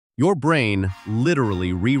Your brain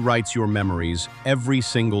literally rewrites your memories every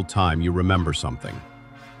single time you remember something.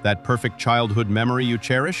 That perfect childhood memory you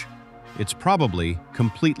cherish? It's probably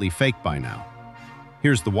completely fake by now.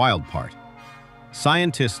 Here's the wild part.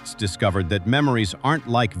 Scientists discovered that memories aren't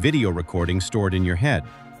like video recordings stored in your head.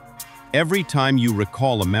 Every time you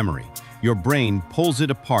recall a memory, your brain pulls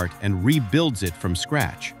it apart and rebuilds it from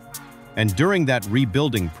scratch. And during that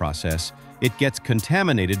rebuilding process, it gets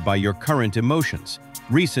contaminated by your current emotions,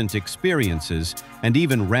 recent experiences, and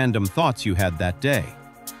even random thoughts you had that day.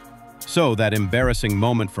 So that embarrassing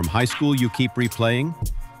moment from high school you keep replaying?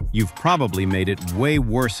 You've probably made it way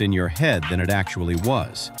worse in your head than it actually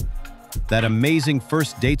was. That amazing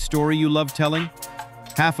first date story you love telling?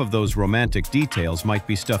 Half of those romantic details might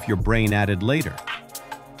be stuff your brain added later.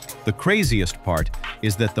 The craziest part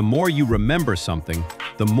is that the more you remember something,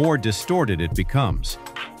 the more distorted it becomes.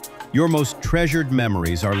 Your most treasured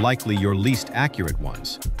memories are likely your least accurate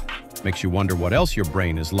ones. Makes you wonder what else your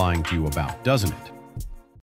brain is lying to you about, doesn't it?